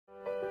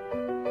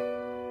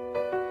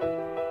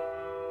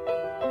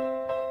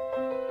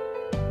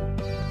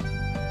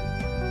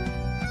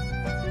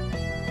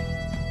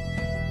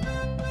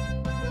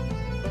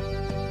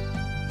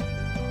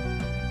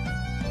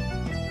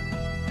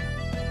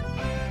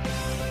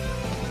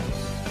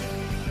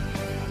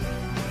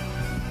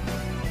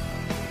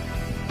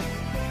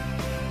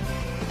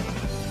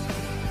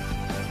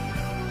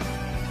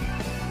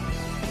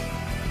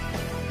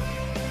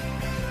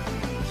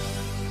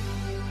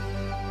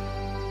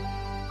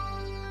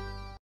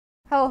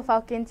Hello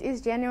Falcons, it's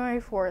January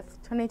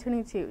 4th,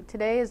 2022.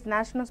 Today is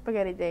National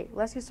Spaghetti Day.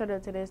 Let's get started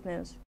with today's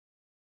news.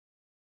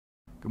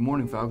 Good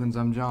morning, Falcons.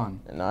 I'm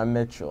John. And I'm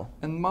Mitchell.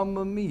 And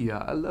Mamma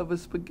Mia, I love a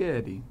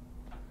spaghetti.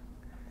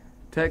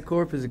 Tech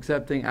Corp is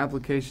accepting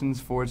applications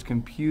for its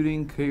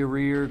Computing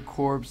Career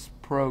Corps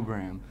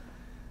program.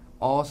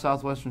 All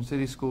Southwestern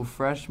City School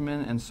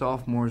freshmen and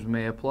sophomores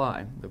may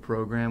apply. The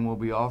program will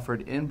be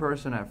offered in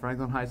person at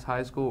Franklin Heights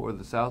High School or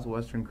the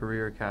Southwestern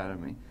Career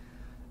Academy.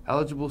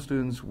 Eligible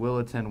students will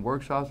attend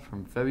workshops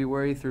from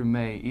February through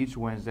May each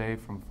Wednesday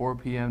from 4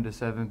 p.m. to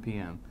 7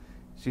 p.m.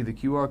 See the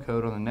QR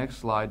code on the next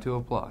slide to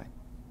apply.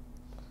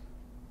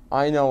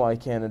 I Know I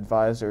Can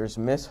advisors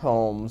Miss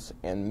Holmes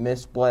and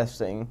Miss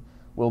Blessing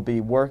will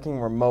be working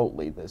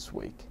remotely this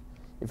week.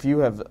 If you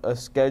have a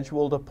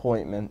scheduled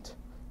appointment,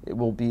 it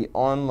will be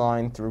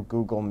online through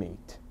Google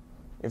Meet.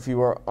 If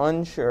you are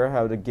unsure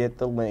how to get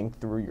the link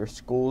through your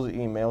school's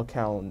email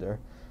calendar,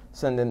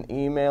 send an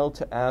email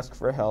to ask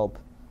for help.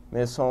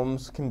 Ms.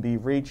 Holmes can be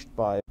reached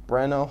by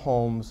Brenna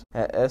Holmes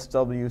at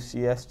swcsd.us.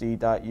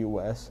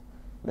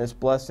 Ms.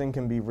 Blessing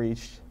can be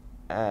reached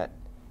at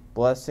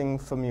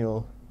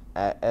blessingfamule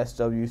at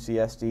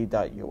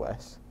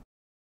swcsd.us.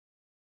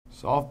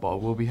 Softball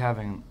will be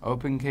having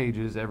open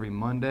cages every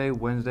Monday,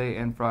 Wednesday,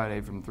 and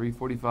Friday from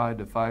 3:45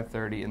 to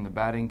 5:30 in the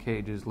batting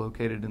cages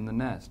located in the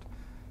nest.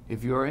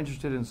 If you are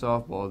interested in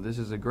softball, this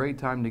is a great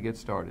time to get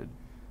started.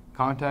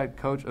 Contact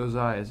Coach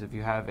Ozias if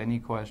you have any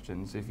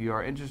questions. If you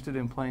are interested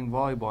in playing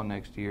volleyball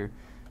next year,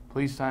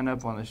 please sign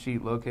up on the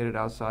sheet located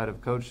outside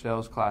of Coach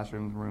Dell's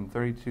classroom, room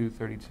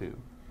 3232.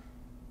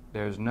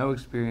 There is no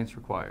experience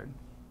required.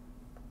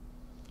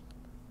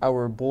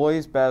 Our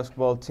boys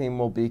basketball team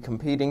will be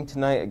competing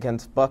tonight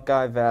against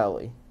Buckeye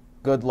Valley.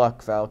 Good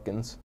luck,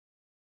 Falcons.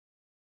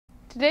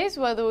 Today's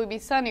weather will be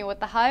sunny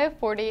with a high of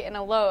 40 and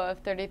a low of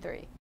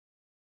 33.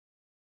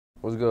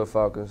 What's good,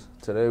 Falcons?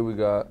 Today we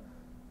got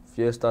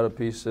fiesta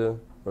pizza,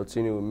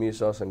 rotini with meat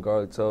sauce and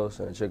garlic toast,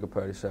 and a chicken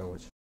patty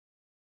sandwich.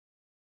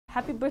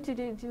 Happy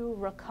birthday to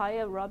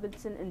Rakaya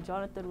Robinson and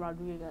Jonathan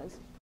Rodriguez.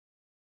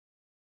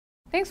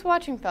 Thanks for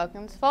watching,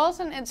 Falcons. Follow us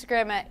on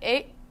Instagram at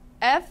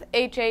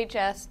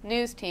FHHS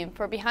News Team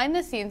for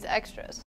behind-the-scenes extras.